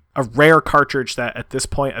is a rare cartridge that at this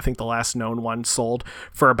point, I think the last known one sold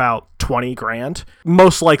for about $20,000,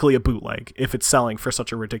 most likely a bootleg if it's selling for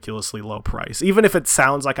such a ridiculously low price. Even if it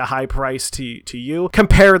sounds like a high price to you,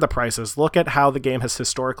 compare the prices. Look at how the game has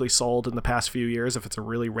historically sold in the past few years if it's a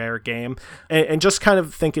really rare game, and just kind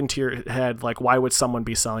of think into your head, like, why would someone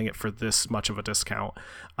be selling it for this much of a discount?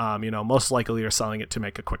 Most likely you're selling it to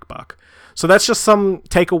make a quick buck. So that's just some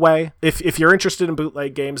takeaway. If you're interested in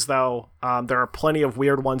bootleg games, though, there are plenty of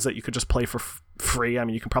weird ones that you could just play for free. I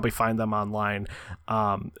mean, you can probably find them online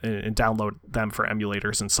and download them for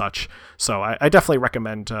emulators and such. So I definitely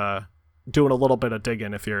recommend doing a little bit of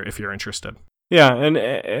digging if you're interested. Yeah,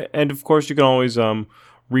 and of course you can always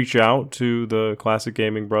reach out to the Classic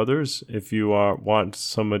Gaming Brothers if you want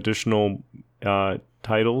some additional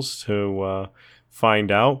titles to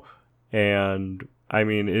find out. And I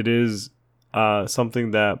mean, it is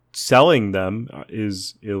something that selling them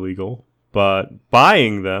is illegal, but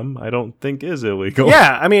buying them I don't think is illegal.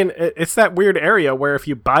 Yeah, I mean, it's that weird area where if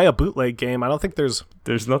you buy a bootleg game, I don't think there's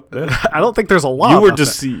nothing. I don't think there's a law.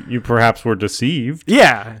 You perhaps were deceived.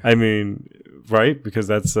 Yeah. I mean, right? Because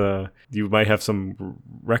that's you might have some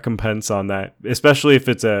recompense on that, especially if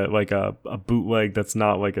it's a bootleg that's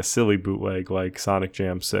not like a silly bootleg like Sonic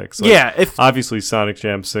Jam 6. Like, yeah, obviously Sonic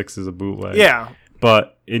Jam 6 is a bootleg. Yeah.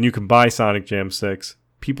 And you can buy Sonic Jam 6.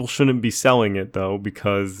 People shouldn't be selling it though,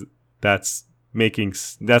 because that's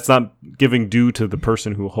not giving due to the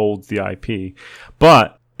person who holds the IP.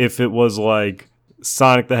 But if it was like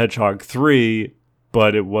Sonic the Hedgehog 3,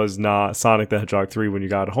 but it was not Sonic the Hedgehog 3 when you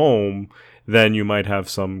got home, then you might have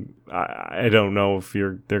some. I don't know if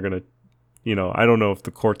they're gonna, I don't know if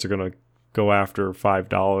the courts are gonna go after $5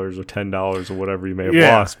 or $10 or whatever you may have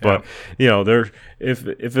lost. But if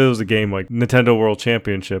it was a game like Nintendo World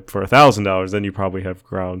Championship for $1,000, then you probably have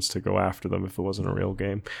grounds to go after them if it wasn't a real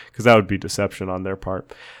game, because that would be deception on their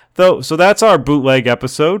part. So that's our bootleg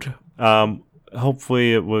episode.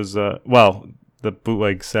 Hopefully it was the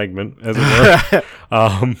bootleg segment, as it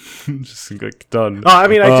were. Just like done. I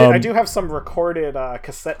mean, I do have some recorded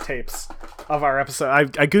cassette tapes of our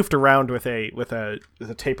episode. I goofed around with a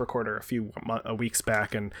tape recorder a few weeks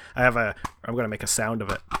back, and I'm going to make a sound of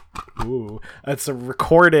it. Ooh, it's a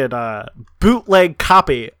recorded bootleg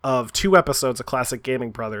copy of 2 episodes of Classic Gaming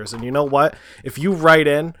Brothers. And you know what? If you write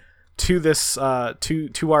in to this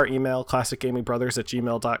to our email,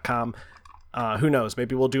 classicgamingbrothers@gmail.com. Who knows?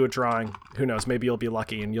 Maybe we'll do a drawing. Who knows? Maybe you'll be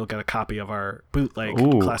lucky and you'll get a copy of our bootleg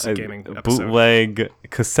Classic Gaming episode. Bootleg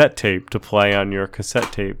cassette tape to play on your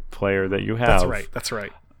cassette tape player that you have. That's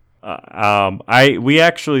right.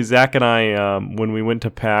 Zach and I, when we went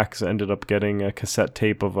to PAX, ended up getting a cassette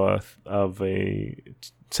tape of a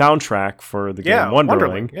soundtrack for the game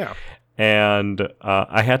Wonderling. Yeah. And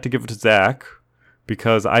I had to give it to Zach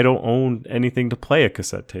because I don't own anything to play a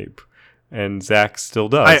cassette tape. And Zach still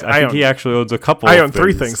does. I think he actually owns a couple. I own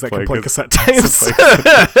 3 things that can play cassette tapes.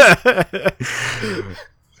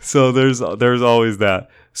 So there's always that.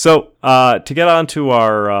 So to get on to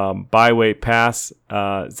our buy, wait, pass,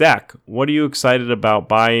 Zach, what are you excited about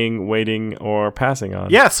buying, waiting, or passing on?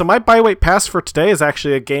 Yeah, so my buy, wait, pass for today is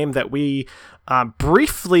actually a game that we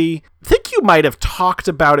briefly, I think you might have talked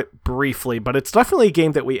about it briefly, but it's definitely a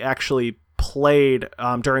game that we actually played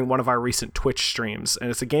during one of our recent Twitch streams, and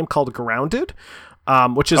it's a game called Grounded,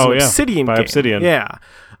 which is an Obsidian game. Obsidian. Yeah.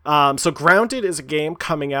 So Grounded is a game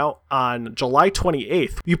coming out on July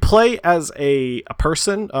 28th. You play as a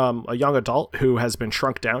person, a young adult who has been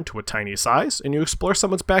shrunk down to a tiny size, and you explore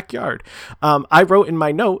someone's backyard. I wrote in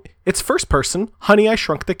my note, it's first person, Honey, I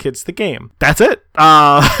Shrunk the Kids the game. That's it.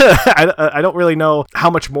 I don't really know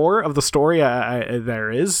how much more of the story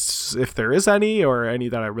there is, if there is any, or any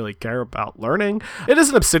that I really care about learning. It is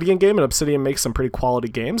an Obsidian game, and Obsidian makes some pretty quality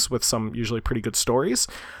games with some usually pretty good stories.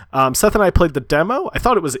 Seth and I played the demo. I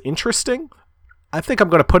thought it was interesting. I think I'm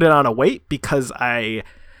going to put it on a wait because I,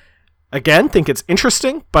 again, think it's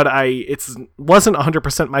interesting, but it wasn't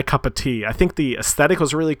 100% my cup of tea. I think the aesthetic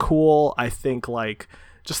was really cool. I think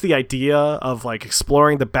just the idea of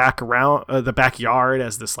exploring the backyard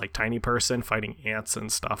as this tiny person fighting ants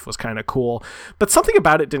and stuff was kind of cool, but something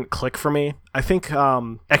about it didn't click for me. I think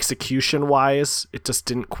execution wise, it just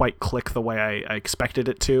didn't quite click the way I expected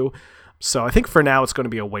it to. So I think for now it's going to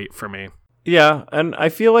be a wait for me. Yeah, and I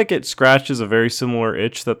feel like it scratches a very similar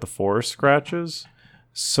itch that The Forest scratches.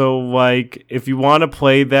 So if you want to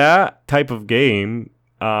play that type of game,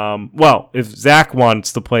 if Zach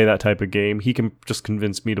wants to play that type of game, he can just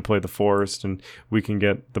convince me to play The Forest, and we can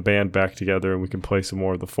get the band back together and we can play some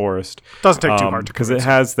more of The Forest. Doesn't take too hard to because it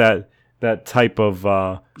has that type of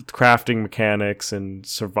crafting mechanics and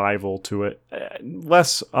survival to it.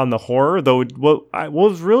 Less on the horror, though. What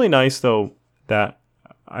was really nice, though, that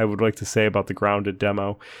I would like to say about the Grounded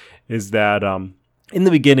demo is that in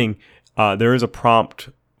the beginning, there is a prompt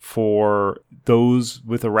for those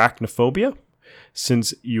with arachnophobia.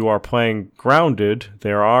 Since you are playing Grounded,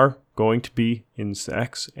 there are going to be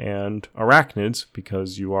insects and arachnids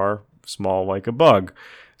because you are small like a bug.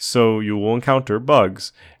 So you will encounter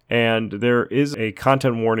bugs. And there is a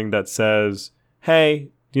content warning that says, hey,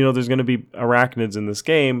 there's going to be arachnids in this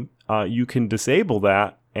game. You can disable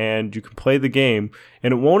that and you can play the game.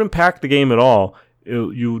 And it won't impact the game at all.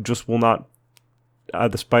 You just will not...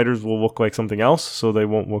 the spiders will look like something else, so they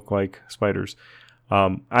won't look like spiders.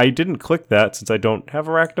 I didn't click that since I don't have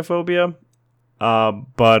arachnophobia.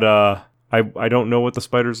 But I don't know what the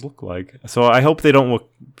spiders look like. So I hope they don't look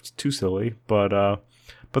too silly. But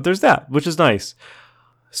there's that, which is nice.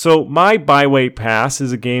 So my buy, pass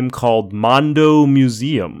is a game called Mondo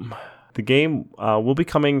Museum. The game will be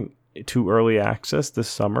coming to early access this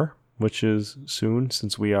summer, which is soon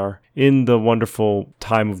since we are in the wonderful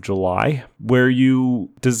time of July, where you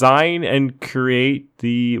design and create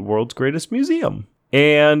the world's greatest museum.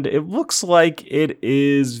 And it looks like it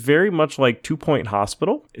is very much like 2 Point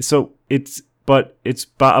Hospital. So it's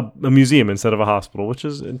a museum instead of a hospital, which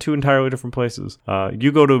is in two entirely different places.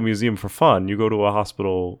 You go to a museum for fun. You go to a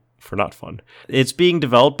hospital for not fun. It's being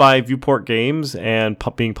developed by Viewport Games and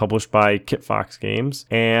being published by Kitfox Games.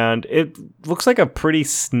 And it looks like a pretty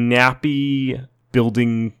snappy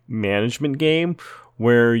building management game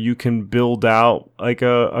where you can build out like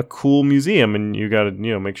a cool museum, and you got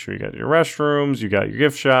to, make sure you got your restrooms, you got your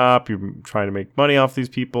gift shop, you're trying to make money off these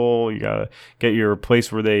people, you got to get your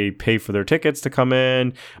place where they pay for their tickets to come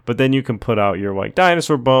in, but then you can put out your like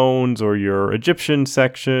dinosaur bones or your Egyptian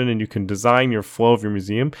section, and you can design your flow of your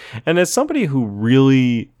museum. And as somebody who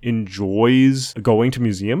really enjoys going to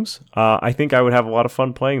museums, I think I would have a lot of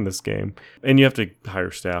fun playing this game. And you have to hire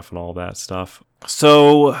staff and all that stuff.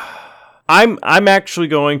 So I'm actually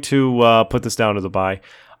going to put this down as a buy.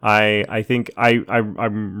 I think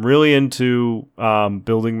I'm really into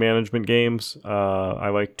building management games. I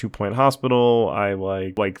like 2 Point Hospital. I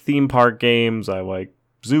like theme park games. I like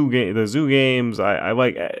the zoo games.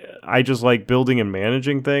 I just like building and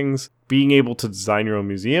managing things. Being able to design your own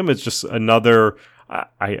museum is just another,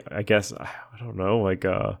 I guess, I don't know, like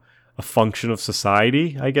a function of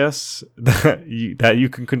society, I guess, that you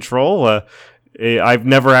can control. I've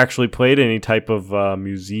never actually played any type of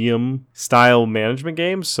museum style management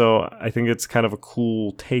game, so I think it's kind of a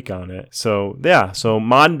cool take on it. So yeah, so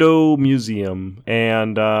Mondo Museum.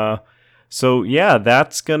 And so yeah,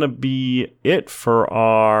 that's gonna be it for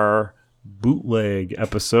our bootleg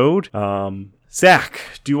episode. Zach,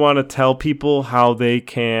 do you want to tell people how they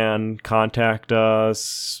can contact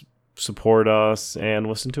us, support us, and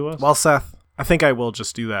listen to us? Well, Seth, I think I will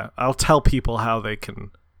just do that. I'll tell people how they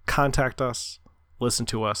can contact us, listen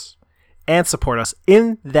to us, and support us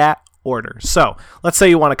in that order. So let's say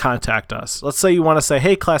you want to contact us. Let's say you want to say,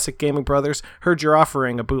 hey, Classic Gaming Brothers, heard you're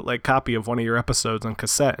offering a bootleg copy of one of your episodes on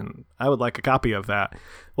cassette, and I would like a copy of that.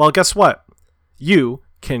 Well, guess what? You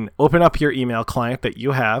can open up your email client that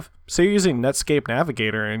you have. Say you're using Netscape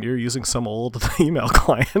Navigator and you're using some old email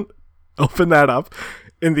client. Open that up.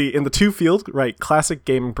 In the to field, write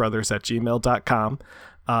classicgamingbrothers@gmail.com.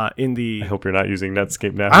 I hope you're not using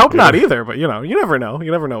Netscape Navigator. I hope not either, but you never know.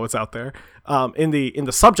 You never know what's out there. In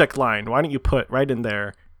the subject line, why don't you put right in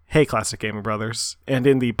there, hey, Classic Gaming Brothers, and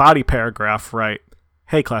in the body paragraph, write,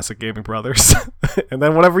 hey, Classic Gaming Brothers, and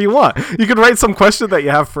then whatever you want. You can write some question that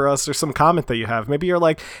you have for us or some comment that you have. Maybe you're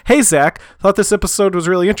like, hey, Zach, thought this episode was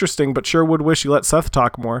really interesting, but sure would wish you let Seth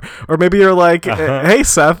talk more. Or maybe you're like, hey,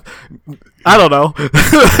 Seth, I don't know.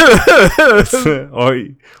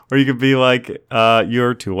 or you could be like,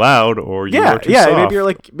 you're too loud, or you're too soft.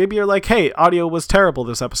 Maybe you're like, hey, audio was terrible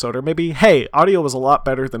this episode, or maybe, hey, audio was a lot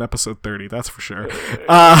better than episode 30. That's for sure.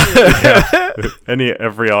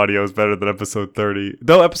 Every audio is better than episode 30.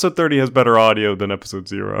 Though episode 30 has better audio than episode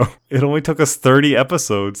 0. It only took us 30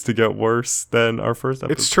 episodes to get worse than our first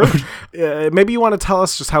episode. It's true. Maybe you want to tell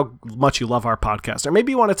us just how much you love our podcast, or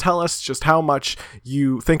maybe you want to tell us just how much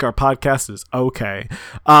you think our podcast is okay.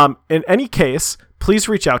 In any case, please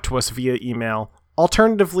reach out to us via email.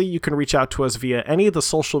 Alternatively, you can reach out to us via any of the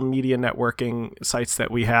social media networking sites that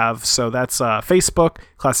we have. So that's Facebook,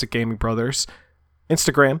 Classic Gaming Brothers,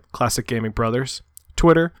 Instagram, Classic Gaming Brothers,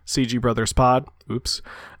 Twitter, CG Brothers Pod. Oops.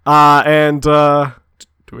 And do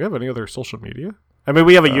we have any other social media? I mean,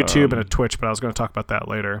 we have a YouTube and a Twitch, but I was going to talk about that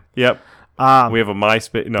later. We have a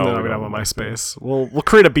MySpace. No, we don't have a MySpace. We'll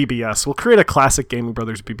create a BBS. We'll create a Classic Gaming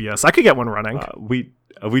Brothers BBS. I could get one running. We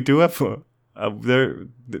do have there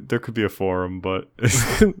could be a forum, but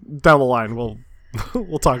down the line we'll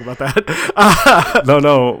talk about that.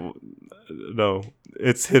 No,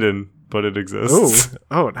 it's hidden, but it exists.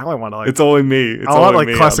 Oh, now I want to it's only me. I want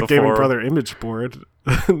like Classic Gaming Brother image board.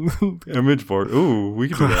 Image board. Ooh, we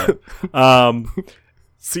can do that.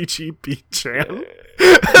 CGB Chan.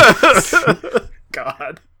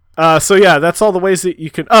 God. So yeah, that's all the ways that you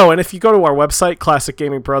can. Oh, and if you go to our website,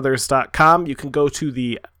 classicgamingbrothers.com, you can go to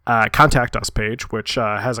the contact us page, which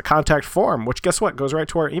has a contact form, which guess what, goes right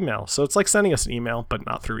to our email. So it's like sending us an email, but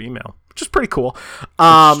not through email, which is pretty cool.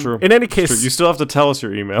 True. In any case, you still have to tell us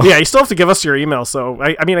your email. Yeah, you still have to give us your email. So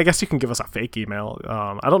I mean, I guess you can give us a fake email.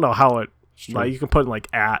 I don't know how it. Like, you can put in like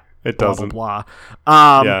at. It blah, doesn't. Blah,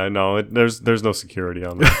 blah. Yeah, no. There's no security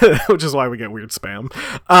on that, which is why we get weird spam.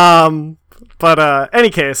 But any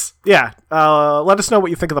case, yeah. Let us know what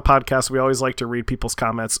you think of the podcast. We always like to read people's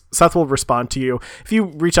comments. Seth will respond to you. If you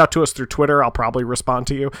reach out to us through Twitter, I'll probably respond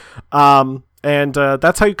to you. And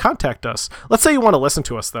that's how you contact us. Let's say you want to listen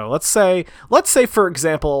to us, though. Let's say, for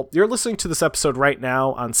example, you're listening to this episode right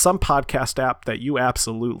now on some podcast app that you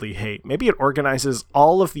absolutely hate. Maybe it organizes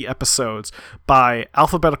all of the episodes by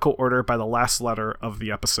alphabetical order by the last letter of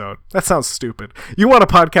the episode. That sounds stupid. You want a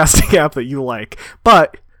podcasting app that you like,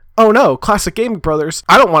 but... oh no, Classic Gaming Brothers,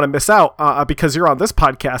 I don't want to miss out because you're on this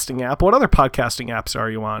podcasting app. What other podcasting apps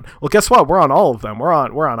are you on? Well, guess what? We're on all of them. We're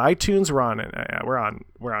on iTunes, we're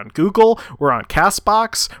on Google, we're on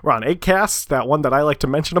Castbox, we're on Acast, that one that I like to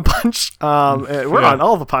mention a bunch. We're on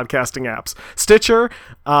all the podcasting apps. Stitcher,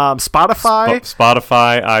 Spotify,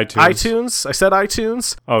 iTunes. I said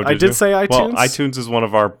iTunes. Oh, I did say iTunes. Well, iTunes is one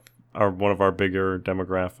of our bigger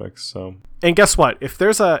demographics, so. And guess what? If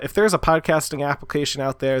there's a podcasting application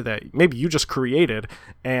out there that maybe you just created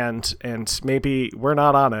and maybe we're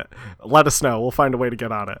not on it, let us know. We'll find a way to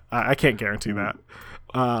get on it. I can't guarantee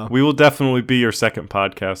that. We will definitely be your second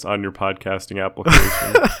podcast on your podcasting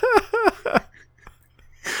application.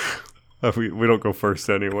 We don't go first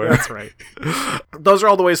anywhere. That's right. Those are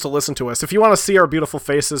all the ways to listen to us. If you want to see our beautiful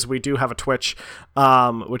faces, we do have a Twitch,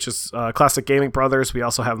 which is Classic Gaming Brothers. We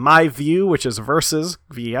also have My View, which is versus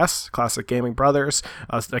VS, Classic Gaming Brothers.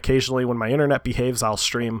 Occasionally, when my internet behaves, I'll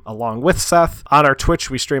stream along with Seth. On our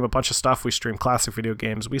Twitch, we stream a bunch of stuff. We stream classic video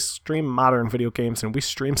games. We stream modern video games, and we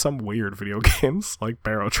stream some weird video games like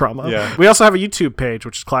Barotrauma. Yeah. We also have a YouTube page,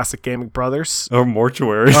 which is Classic Gaming Brothers. Or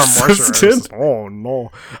Mortuary. Oh,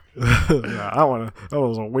 no. Yeah, I want to. That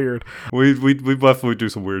was weird. We definitely do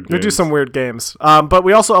some weird games. We do some weird games. But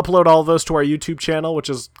we also upload all of those to our YouTube channel, which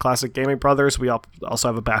is Classic Gaming Brothers. We also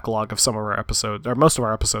have a backlog of some of our episodes, or most of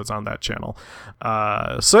our episodes on that channel.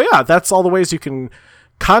 So yeah, that's all the ways you can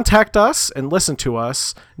contact us and listen to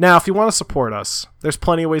us. Now, if you want to support us, there's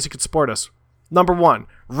plenty of ways you can support us. Number 1,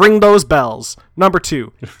 ring those bells. Number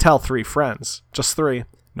 2, tell 3 friends. Just 3.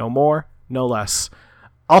 No more, no less.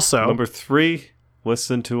 Also, number 3,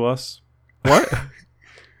 listen to us. What?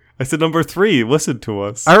 I said number 3, listen to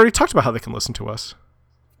us. I already talked about how they can listen to us.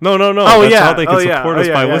 No. Oh, that's yeah. how they can support us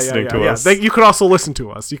by listening to us. You can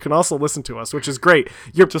also listen to us. Which is great.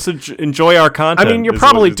 You're just enjoy our content. I mean, you're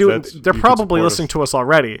probably doing. They're probably listening to us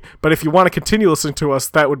already. But if you want to continue listening to us,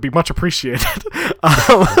 that would be much appreciated.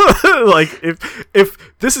 Like if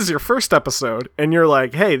this is your first episode and you're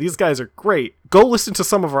like, hey, these guys are great, go listen to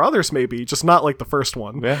some of our others, maybe just not like the first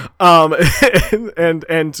one. Yeah.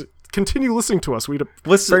 And continue listening to us. We'd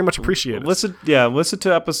very much appreciate it. Listen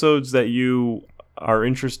to episodes that you are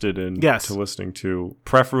interested in to listening to,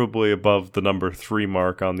 preferably above the number 3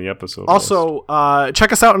 mark on the episode also list.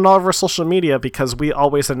 Check us out on all of our social media, because we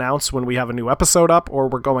always announce when we have a new episode up or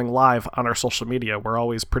we're going live on our social media. We're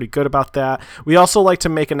always pretty good about that. We also like to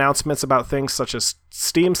make announcements about things such as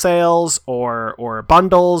Steam sales or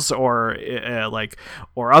bundles or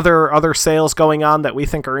other sales going on that we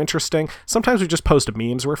think are interesting. Sometimes we just post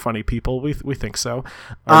memes. We're funny people. We think so.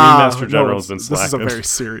 Our meme master general has been slacking. This is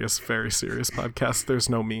a very serious podcast. There's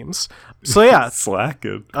no memes. So yeah,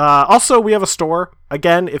 slacking. Also, we have a store.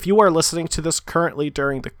 Again, if you are listening to this currently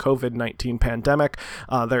during the COVID-19 pandemic,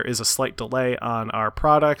 there is a slight delay on our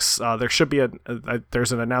products. There should be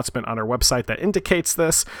there's an announcement on our website that indicates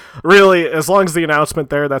this. Really, as long as the announcement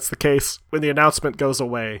there, that's the case. When the announcement goes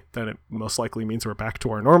away, then it most likely means we're back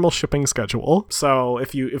to our normal shipping schedule. So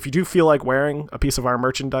if you do feel like wearing a piece of our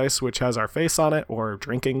merchandise which has our face on it, or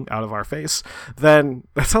drinking out of our face, then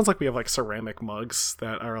that sounds like we have like ceramic mugs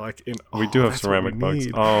that are like in. We do have ceramic mugs.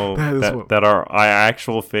 Oh, that are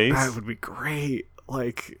actual face. That would be great.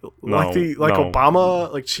 Like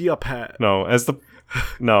Obama, like Chia Pet. No.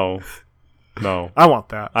 I want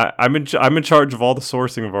that. I'm in charge of all the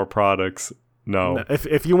sourcing of our products. No.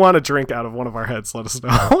 If you want to drink out of one of our heads, let us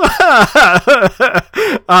know.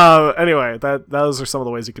 Anyway, those are some of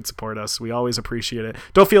the ways you can support us. We always appreciate it.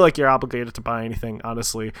 Don't feel like you're obligated to buy anything,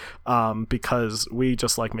 honestly, because we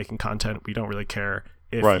just like making content. We don't really care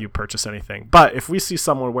if you purchase anything. But if we see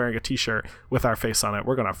someone wearing a t-shirt with our face on it,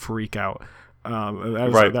 we're going to freak out.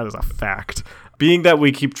 That is a fact. Being that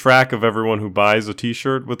we keep track of everyone who buys a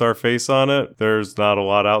t-shirt with our face on it, there's not a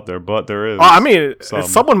lot out there, but there is. I mean,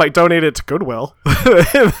 someone might donate it to Goodwill.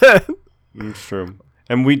 It's true.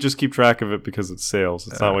 And we just keep track of it because it's sales.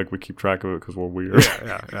 It's not like we keep track of it because we're weird.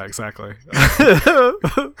 Yeah, exactly.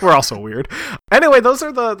 We're also weird. Anyway, those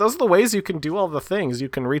are the ways you can do all the things. You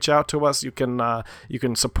can reach out to us. You can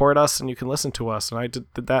support us, and you can listen to us. And I did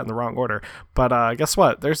that in the wrong order. But guess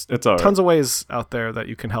what? There's tons of ways out there that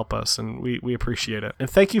you can help us, and we appreciate it. And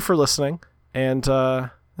thank you for listening. And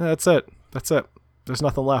that's it. There's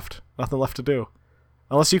nothing left. Nothing left to do.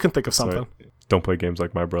 Unless you can think of something. Don't play games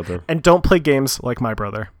like my brother. And don't play games like my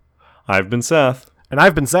brother. I've been Seth. And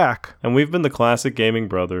I've been Zach. And we've been the Classic Gaming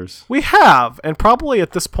Brothers. We have. And probably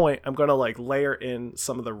at this point, I'm going to layer in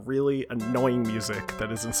some of the really annoying music that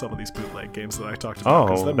is in some of these bootleg games that I talked about.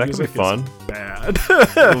 Oh, that could be fun. Bad.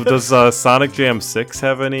 Does Sonic Jam 6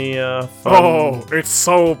 have any fun? Oh, it's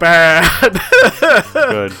so bad.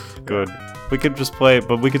 Good. We could just play,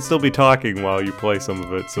 but we could still be talking while you play some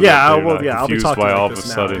of it. So I'll be confused talking why all like of a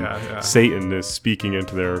this sudden now. Satan is speaking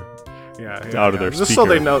into their out of their just speaker. so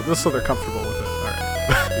they know, just so they're comfortable with it. All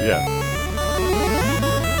right. Yeah.